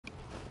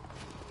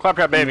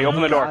Claptrap baby,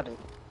 open the door. Alright,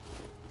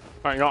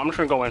 you know, I'm just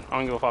gonna go in. I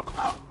don't give a fuck.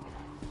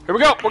 Here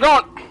we go, we're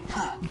going!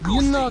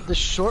 You know the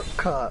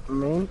shortcut,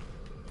 man.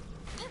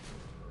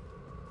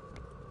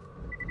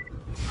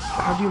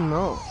 How do you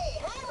know?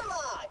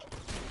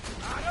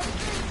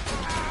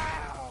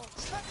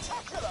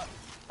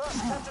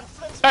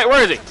 Hey,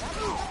 where is he?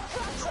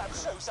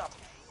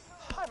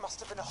 I must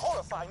have been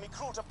horrifyingly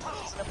cruel to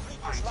puppies in a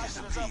previous life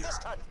to deserve this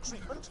kind of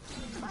treatment.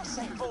 I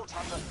say, Bolt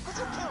Hunter, could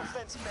you kill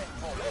Flint's men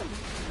for me?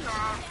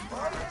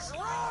 What is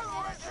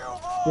wrong with you,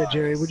 boy? Yeah,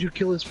 Jerry, would you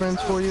kill his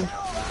friends for you?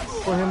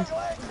 For him?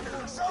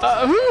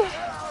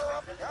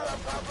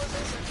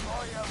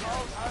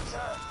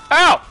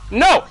 Ow!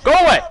 No! Go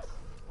away!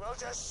 We'll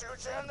just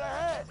shoot you in the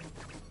head.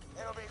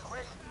 It'll be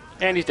quick.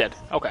 And he's dead.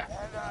 Okay.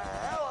 And a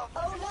hell of...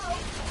 Oh no!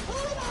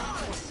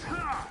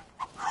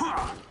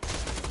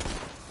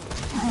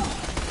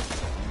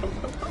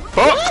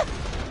 Oh!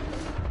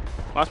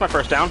 Well, that's my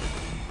first down.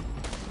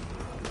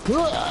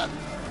 Yeah,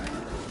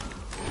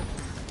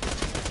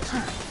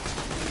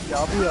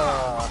 I'll be,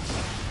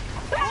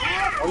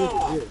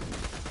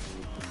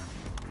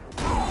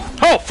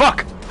 Oh,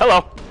 fuck!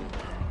 Hello.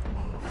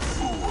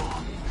 Fool,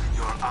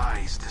 your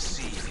eyes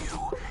deceive you.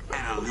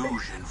 An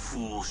illusion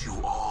fools you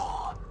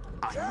all.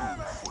 I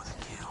move for the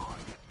kill.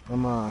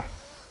 I'm,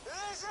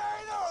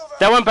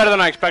 That went better than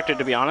I expected,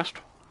 to be honest.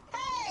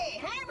 Hey,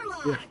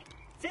 Hammerlock! Yeah.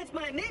 Since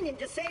my minion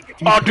just saved your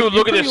Oh, dude,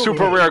 look at this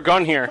super rare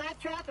gun here.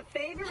 Claptrap a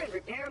favor and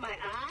repair my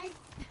eye?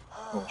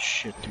 oh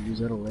shit, dude, is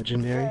that a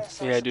legendary?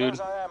 Yes, Yeah,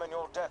 dude. I am in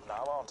your debt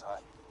now, aren't I?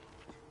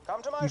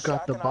 Come to my You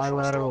got shack the and I shall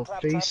bilateral steal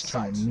Claptrap's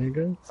FaceTime, sight.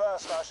 nigga.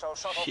 First, I shall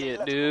shut off the Shit,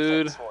 electrical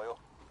dude. fence for you.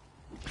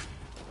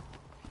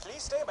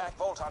 Please stay back,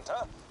 Bolt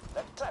Hunter.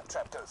 Let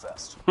Claptrap go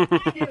first. I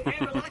knew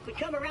Hammerlock would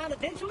come around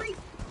eventually.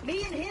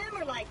 Me and him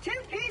are like two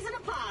peas in a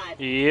pod.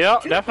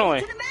 Yep, Two definitely.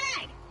 bullets in a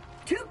mag.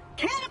 Two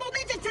cannibal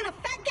midgets in a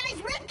fat guy's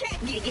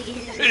ribcage.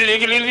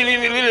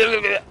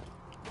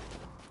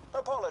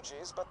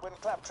 Apologies, but when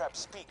Claptrap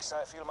speaks,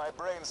 I feel my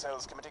brain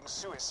cells committing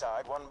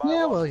suicide one by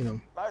Yeah, one. well, you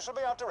know. I shall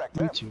be out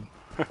directly. Me too.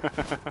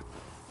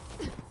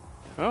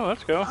 Oh,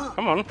 let's go.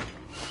 Come on.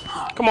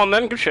 Come on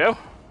then, good show.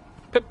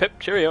 Pip pip,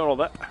 cheerio, all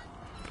that.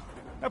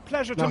 A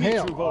pleasure to Now, meet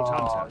hail. you, Vault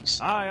Hunter.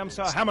 I am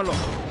Sir Hammerlock.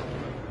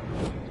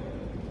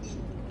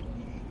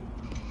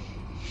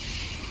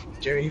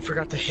 Jerry, you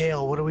forgot to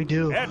hail. What do we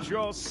do? At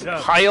your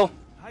service. Kyle.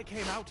 I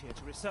came out here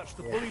to research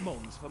the bully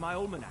moons for my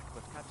almanac,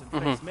 but Captain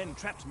Flint's men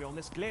trapped me on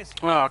this glacier.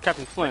 Oh,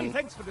 Captain Many Flynn.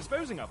 thanks for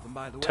disposing of them,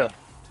 by the way. Tuh.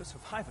 To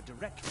survive a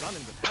direct run-in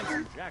with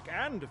Handsome Jack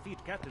and defeat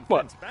Captain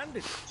What? Flint's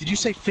bandits. Did you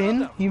say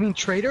Finn? You mean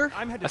traitor?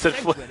 I'm headed I said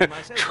sanctuary Flynn.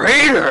 myself.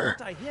 Traitor!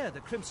 But I hear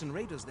the Crimson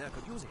Raiders there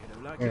could use a hero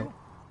like Yeah. you.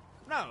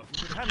 Now,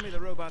 if you could hand me the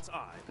robot's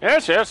eye.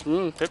 Yes, yes.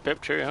 Pip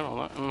pip, cheerio,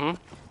 all that.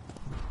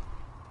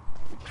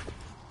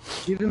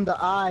 Give him the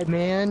eye,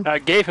 man. I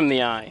gave him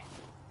the eye.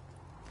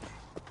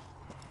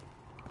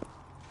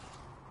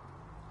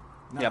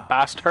 Now, Yeah,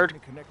 bastard.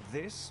 let me connect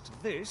this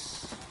to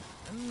this.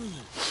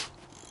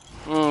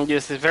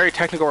 Yes, there's very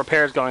technical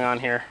repairs going on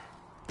here.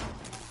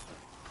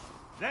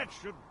 That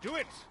should do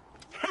it.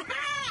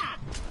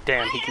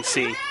 Damn, he can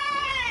see.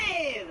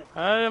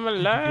 I'm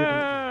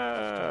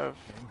alive.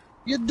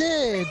 You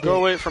did.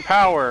 Go wait for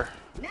power.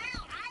 Now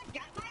I've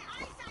got my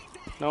eyesight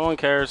back. No one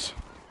cares.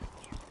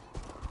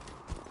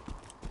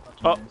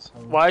 Oh,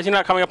 why is he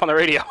not coming up on the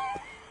radio?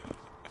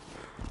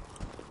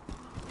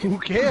 Who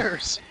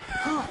cares?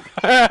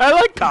 I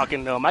like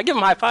talking to him. I give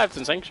him high fives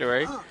in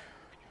Sanctuary.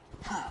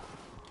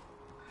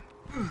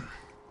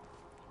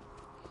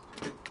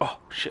 Oh,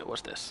 shit,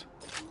 what's this?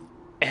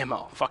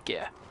 Ammo, fuck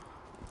yeah.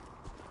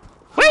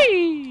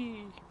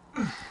 Whee!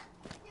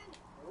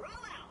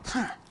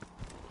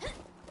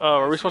 Oh,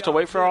 are we supposed to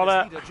wait for all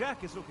that?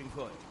 Jack is looking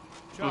for you.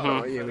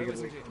 Oh, yeah, we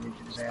gotta wait for him to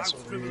get his ass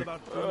over here.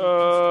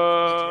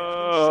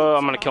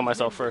 I'm gonna kill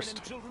myself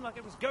first. Children like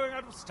it was going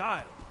out of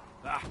style.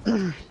 Ah,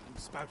 I'm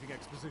spouting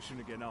exposition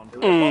again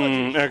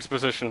on.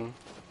 Exposition.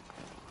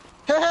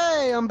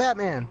 Hey, I'm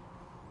Batman.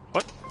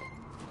 What?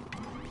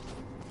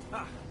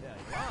 Ah, there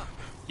you are.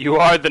 You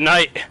are the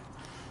knight.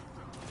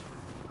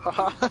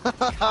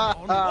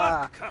 On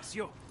work, curse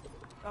you.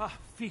 Ah,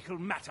 fecal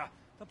matter.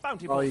 The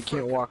bounty Oh, you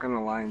can't walk on the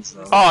lines,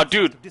 though. Oh,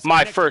 dude,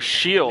 my first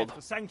shield.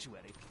 For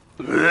sanctuary.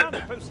 Found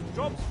a post some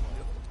jobs for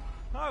you.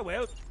 Oh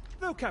well,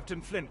 though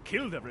Captain Flint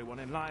killed everyone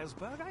in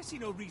Liarsburg, I see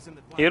no reason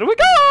that. Here we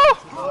go.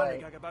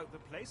 About the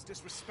place,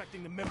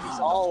 disrespecting the memories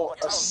of I'll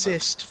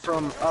assist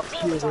from up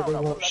here where they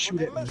won't shoot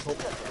at me.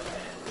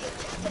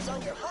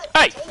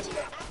 Hey! You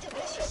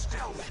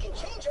can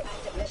change your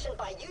active mission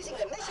by using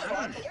the mission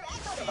block in your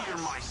echo Hear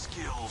device. my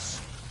skills.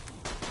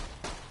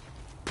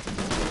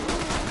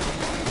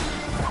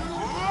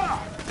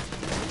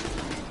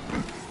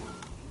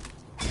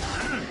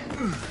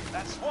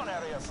 That's one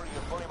area free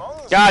of bully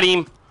mongs. Got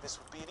him. This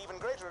would be an even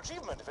greater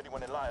achievement if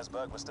anyone in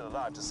Liarsburg was still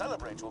alive to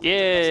celebrate your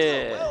Yeah.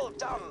 victory. But still, well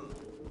done.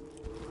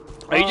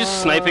 Are you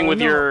just sniping with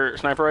no. your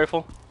sniper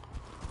rifle?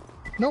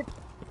 Nope,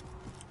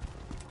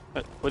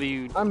 What do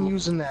you... I'm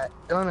using that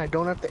gun. I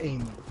don't have to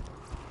aim.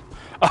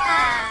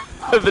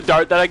 The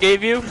dart that I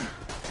gave you?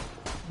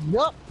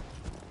 Yup.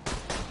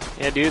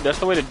 Yeah, dude, that's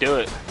the way to do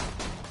it.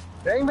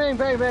 Bang, bang,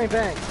 bang, bang,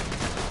 bang.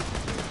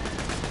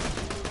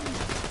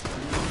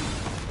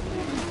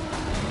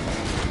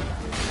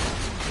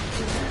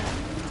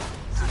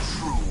 The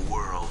true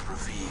world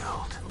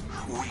revealed.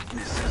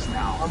 Weaknesses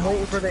now. I'm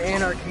waiting for the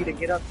anarchy to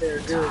get up there,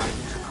 dude. Time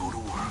to go to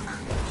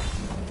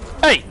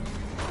work. Hey!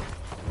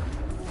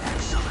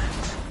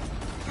 Excellent.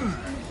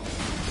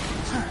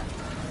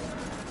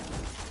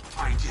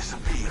 I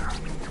disappear.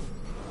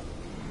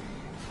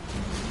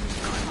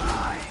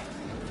 Goodbye.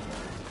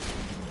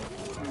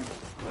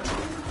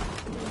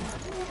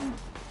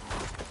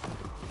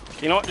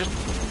 You know what? Just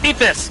eat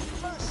this!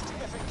 Most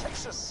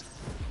efficacious.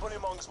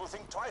 Bullymongs will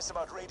think twice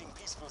about raiding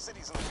peaceful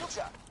cities in the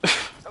future.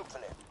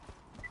 Hopefully.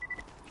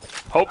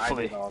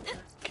 Hopefully. I did all that.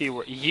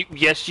 Keyword.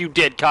 Yes, you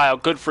did, Kyle.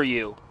 Good for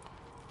you.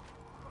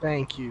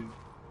 Thank you.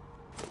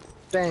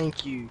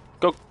 Thank you.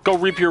 Go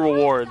reap your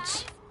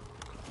rewards.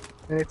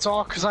 And it's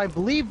all because I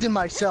believed in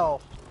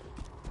myself.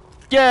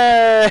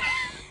 Yay!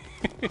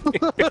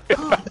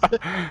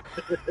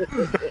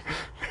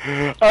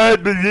 I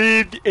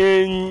believed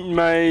in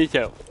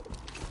myself.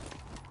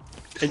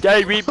 And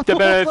I reaped the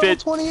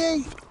benefit. Level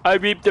 28. I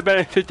reaped the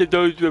benefit of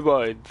those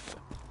rewards.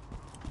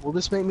 Will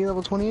this make me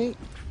level 28?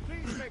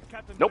 Please make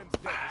Captain Nope.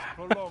 Flint's days as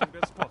prolonged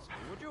as possible,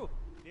 would you?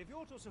 If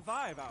you're to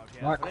survive out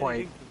here, Not for any quite.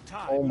 length of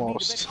time,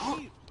 Almost. you'll need a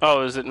better shield.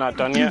 Oh, is it not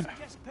done yet?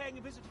 Just paying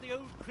a visit to the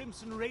old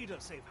Crimson Raider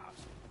safe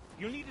house.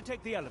 You'll need to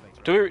take the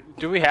elevator.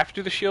 Do we have to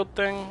do the shield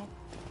thing?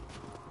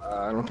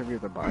 I don't think we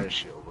have to buy a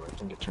shield, but I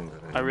think it turns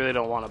it in. I really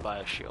don't want to buy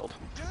a shield.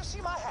 Do you see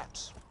my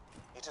hat?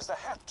 It is the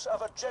hat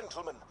of a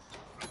gentleman.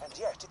 And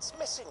yet it's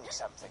missing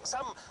something.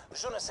 Some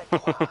je ne sais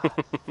quoi.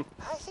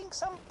 I think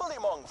some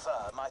bullymong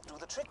fur might do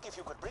the trick if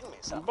you could bring me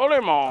some.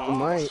 Bullymong.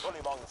 Might.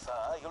 Bullymong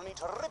fur, you'll need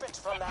to rip it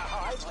from their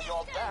hides with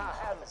your bare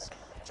hands.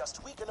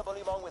 Just weaken a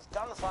bullymong with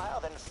gunfire,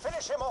 then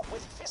finish him off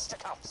with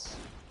fisticuffs.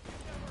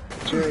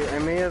 Jerry, I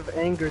may have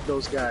angered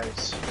those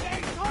guys.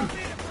 Hey, don't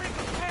be a freak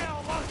of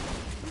hell, what?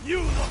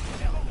 You look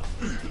devil.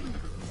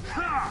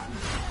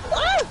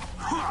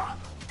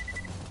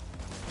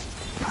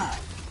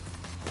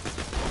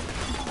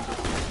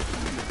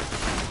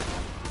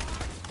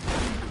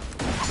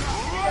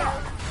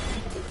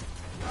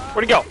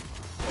 Where'd he go?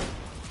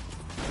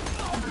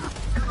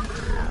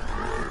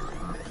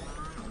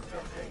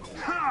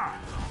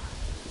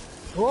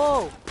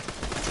 Whoa!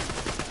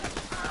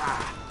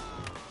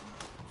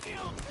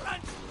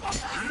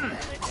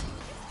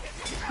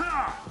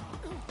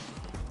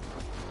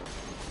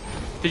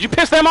 Did you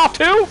piss them off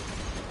too?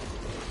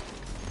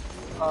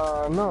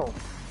 No.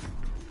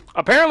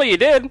 Apparently you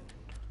did.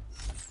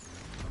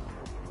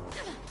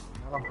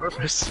 Not on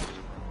purpose.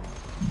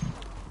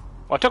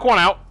 Well, I took one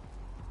out.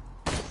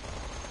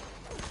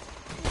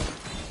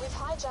 We've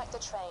hijacked the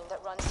train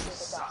that runs through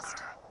the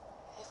dust.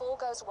 If all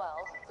goes well,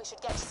 we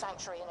should get to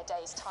Sanctuary in a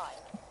day's time.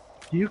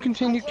 You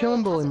continue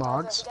killing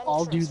bullymogs,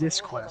 I'll do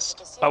this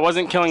quest. I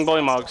wasn't killing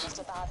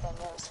bullymogs.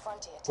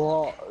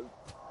 Well,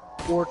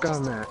 work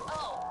on that.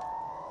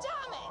 Oh,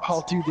 damn it!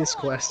 I'll do this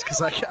quest,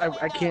 because I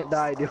can't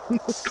die doing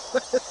this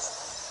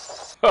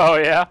quest. Oh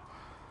yeah.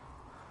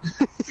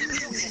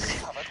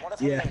 Discovered one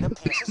of Yeah. Helena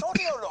Pierce's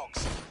audio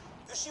logs.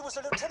 She was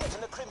a lieutenant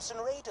in the Crimson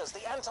Raiders,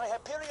 the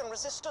anti-Hyperion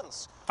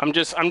resistance. I'm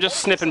just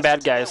snipping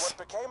bad guys.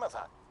 What became of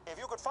her? If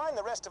you could find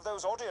the rest of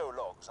those audio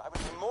logs, I would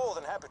be more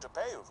than happy to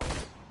pay you for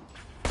it.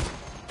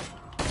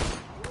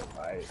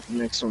 Alright,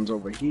 next one's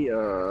over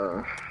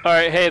here.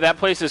 Alright, hey, that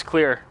place is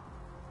clear.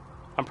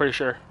 I'm pretty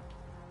sure.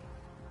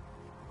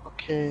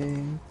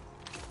 Okay.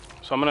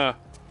 So I'm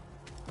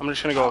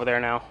just gonna go over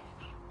there now.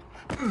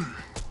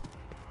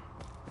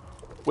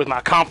 With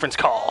my conference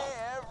call.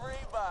 Hey,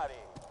 everybody.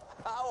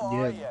 How Yeah,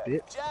 are you?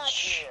 bitch. Jack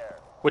here.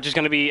 Which is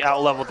gonna be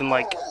out leveled in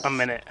like a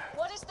minute.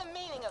 What is the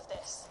meaning of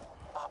this?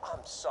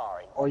 I'm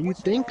sorry. Oh, you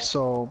think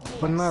so,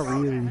 but not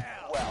really.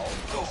 Well,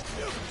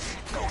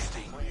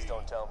 ghosting. Please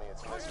don't tell me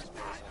it's Mrs.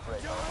 Pierce and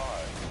break my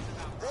heart.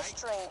 This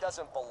train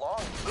doesn't belong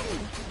to you.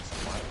 So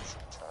why don't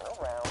you turn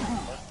around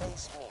and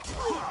face me?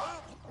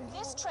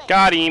 This train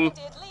Got him.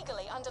 is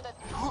legally under the...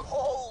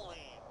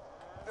 Holy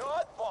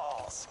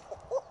nutballs!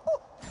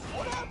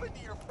 What happened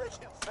to your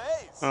freaking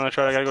face? Oh, that's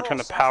right, I gotta go turn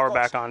the power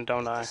back on,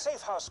 don't I? The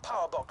safe house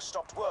power box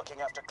stopped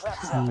working after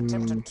Claptrap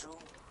attempted to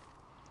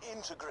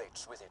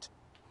integrate with it.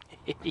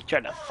 He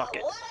tried to fuck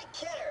it. What a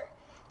kidder!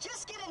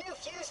 Just get a new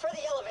fuse for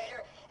the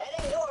elevator and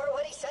ignore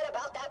what he said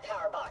about that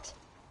power box.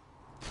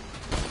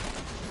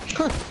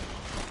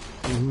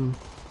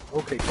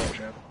 Okay,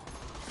 Claptrap.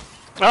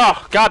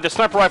 Oh god, the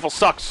sniper rifle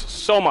sucks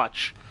so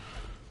much.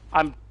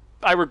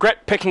 I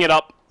regret picking it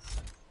up.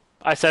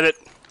 I said it.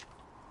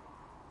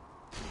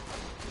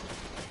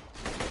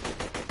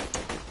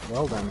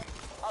 Well then.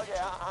 Okay,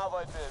 how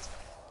about this?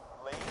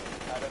 Lady,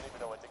 I don't even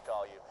know what to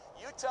call you.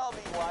 You tell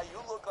me why you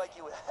look like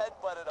you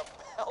headbutted a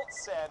belt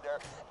sander,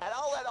 and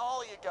I'll let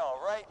all you go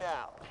right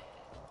now.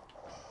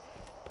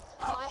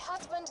 My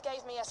husband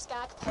gave me a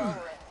skag pearl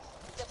ring.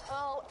 The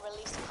pearl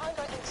released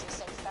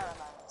hyper-interesting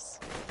pheromones.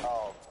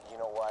 Oh, you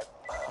know what?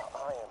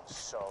 I am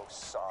so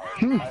sorry.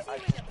 Forgive me.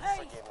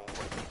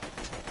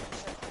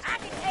 I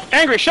can take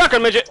Angry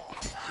shotgun midget!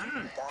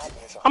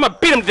 I'm gonna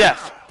beat him to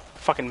death!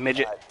 Fucking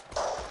midget.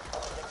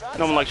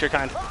 No one likes your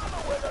kind.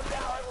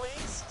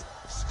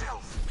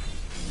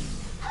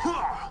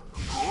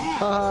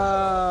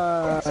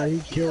 He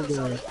killed her.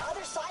 The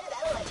other side of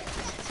that ledger.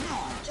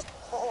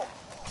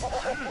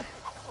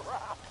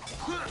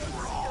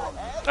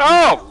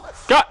 Oh!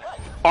 God!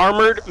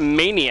 Armored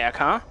maniac,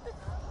 huh?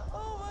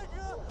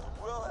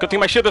 Good thing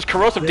my shield does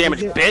corrosive damage,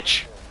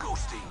 bitch!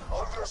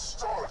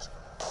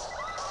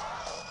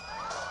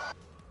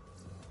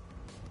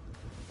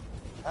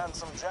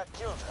 Handsome Jack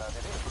killed her,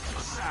 did he?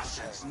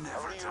 Assassins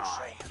never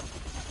die.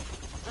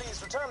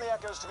 Please return the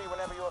echoes to me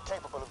whenever you are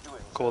capable of doing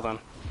so. Cool then.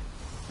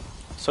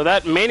 So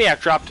that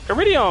maniac dropped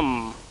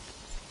iridium.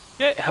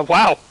 Yeah.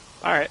 Wow.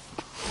 All right.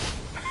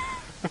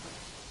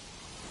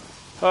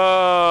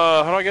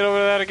 How do I get over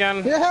to that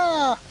again?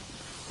 Yeah!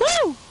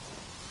 Woo!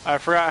 I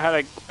forgot how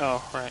to.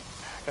 Oh, right.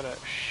 I gotta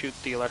shoot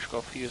the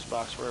electrical fuse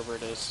box wherever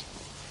it is.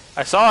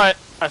 I saw it.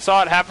 I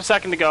saw it half a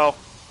second ago.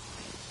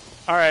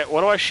 All right.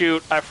 What do I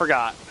shoot? I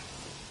forgot.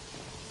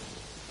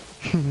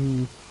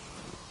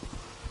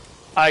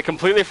 I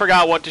completely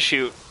forgot what to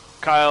shoot.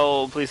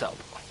 Kyle, please help.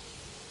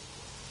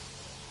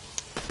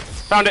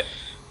 Found it.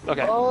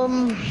 Okay.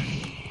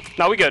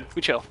 No, we good.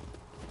 We chill.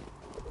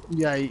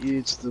 Yeah,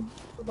 it's the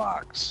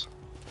box.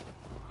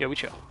 Yeah, we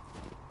chill.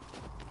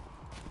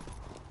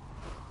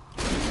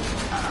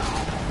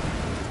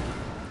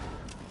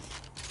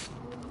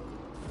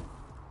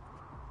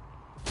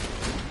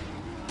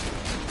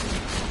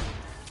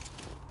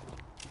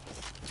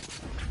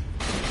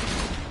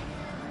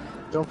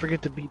 Don't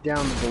forget to beat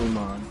down the bully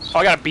mons. Oh,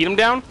 I gotta beat him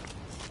down?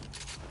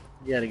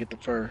 Yeah, to get the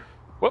fur.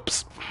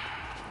 Whoops.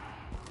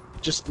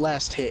 Just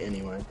last hit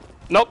anyway.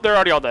 Nope, they're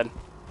already all dead.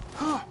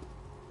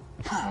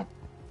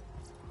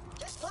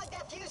 Just plug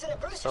that fuse in a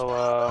Brewster's So,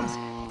 power box,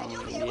 and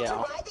you'll be able to yeah.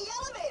 ride the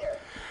elevator.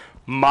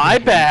 My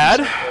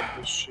bad.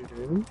 Shoot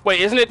him. Wait,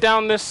 isn't it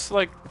down this,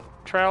 like,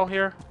 trail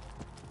here?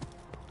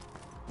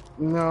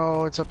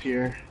 No, it's up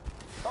here.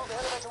 Got the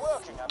elevator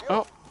working, have you?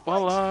 Oh,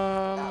 well,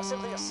 Now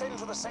simply ascend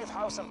to the safe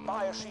house and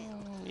buy a shield.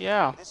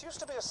 yeah. This used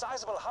to be a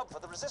sizable hub for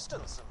the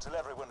resistance until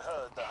everyone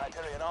heard the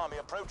Hyperion army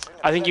approaching.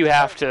 I think you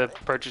have to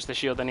purchase the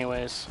shield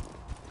anyways.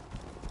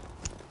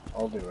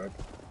 I'll do it.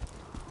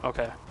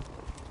 Okay.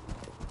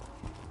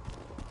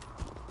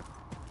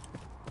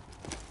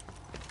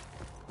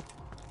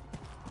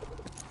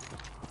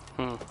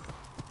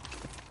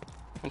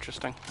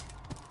 Interesting.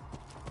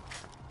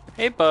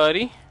 Hey,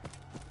 buddy.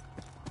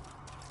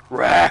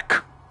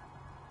 Wreck!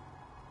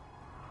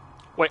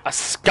 Wait, a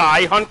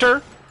sky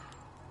hunter?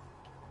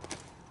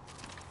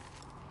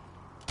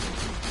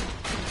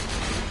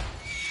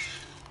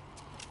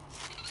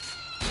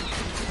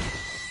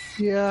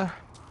 Yeah.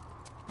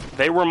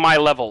 They were my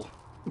level.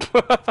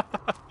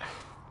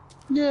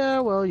 Yeah,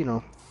 well, you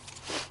know.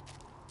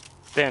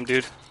 Damn,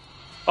 dude.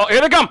 Oh,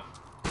 here they come!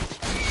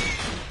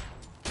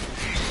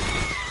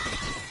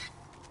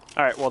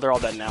 Alright, well, they're all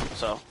dead now,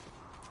 so.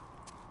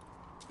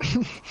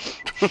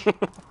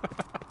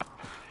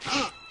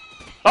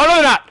 Oh, no,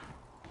 they're not!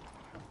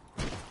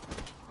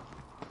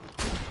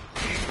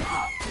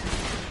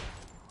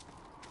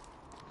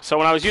 So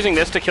when I was using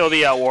this to kill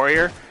the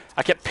warrior,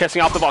 I kept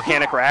pissing off the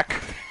volcanic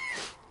rack.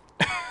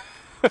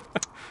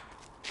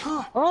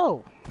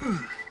 Oh!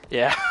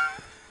 Yeah.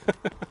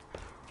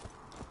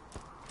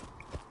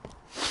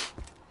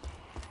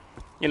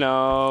 You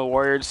know,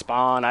 warriors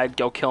spawn, I'd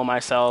go kill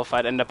myself,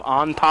 I'd end up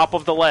on top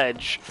of the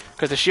ledge,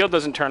 because the shield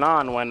doesn't turn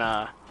on when,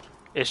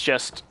 it's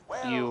just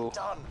you,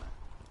 Done.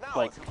 Now,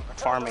 like, if you could return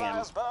farming to him.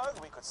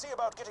 Liarsburg, we could see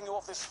about getting you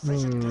off this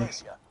frigid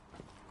glacier.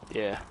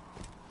 Yeah.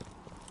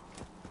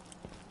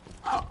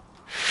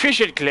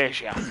 Frigid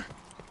glacier.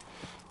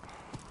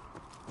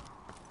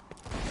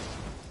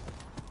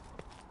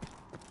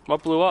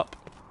 What blew up?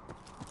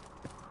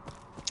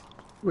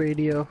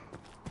 Radio.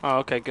 Oh,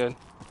 okay, good.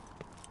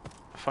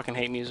 I fucking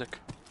hate music.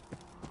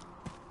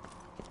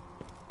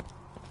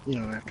 You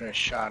know, after I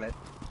shot it.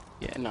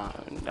 Yeah, no,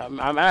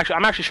 I'm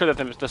actually sure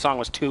that the song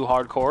was too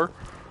hardcore.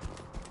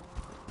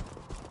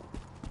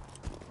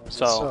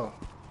 So,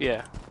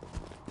 yeah.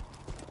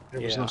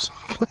 There was Yeah. no song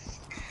playing.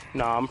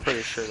 No, I'm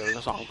pretty sure there was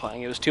a song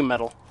playing. It was too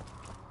metal.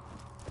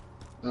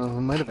 Oh,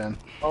 it might have been.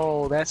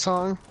 Oh, that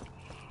song?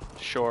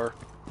 Sure.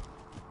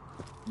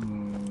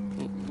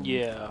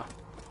 Yeah.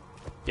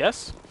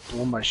 Yes? The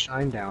one by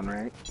Shinedown,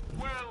 right?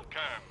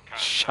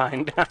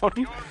 Shine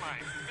down?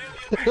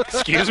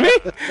 Excuse me?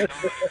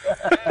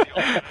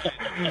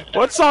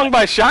 What song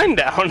by Shine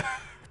Down?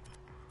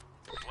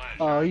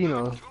 Oh, you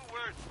know,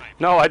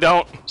 No, I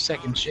don't.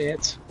 Second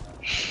Chance.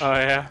 Oh,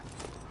 yeah.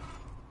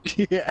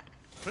 Yeah.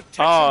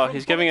 Oh,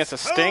 he's giving us a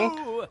sting?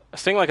 A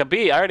sting like a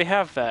bee. I already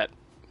have that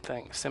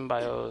thing.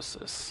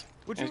 Symbiosis.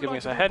 He's giving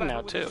us a head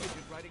now, too.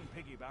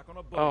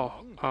 Oh,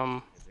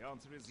 The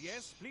answer is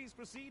yes. Please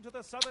proceed to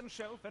the southern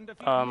shelf and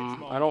defeat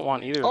I don't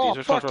want either Oh, of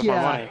these. Which one's fuck worth more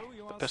yeah. money?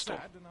 The pistol.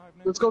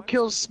 Let's go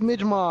kill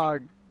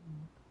Smidgemog.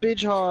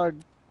 Bitchhog.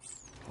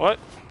 What?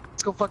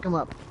 Let's go fuck him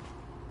up.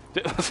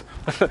 Let's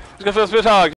go for this bitch hog.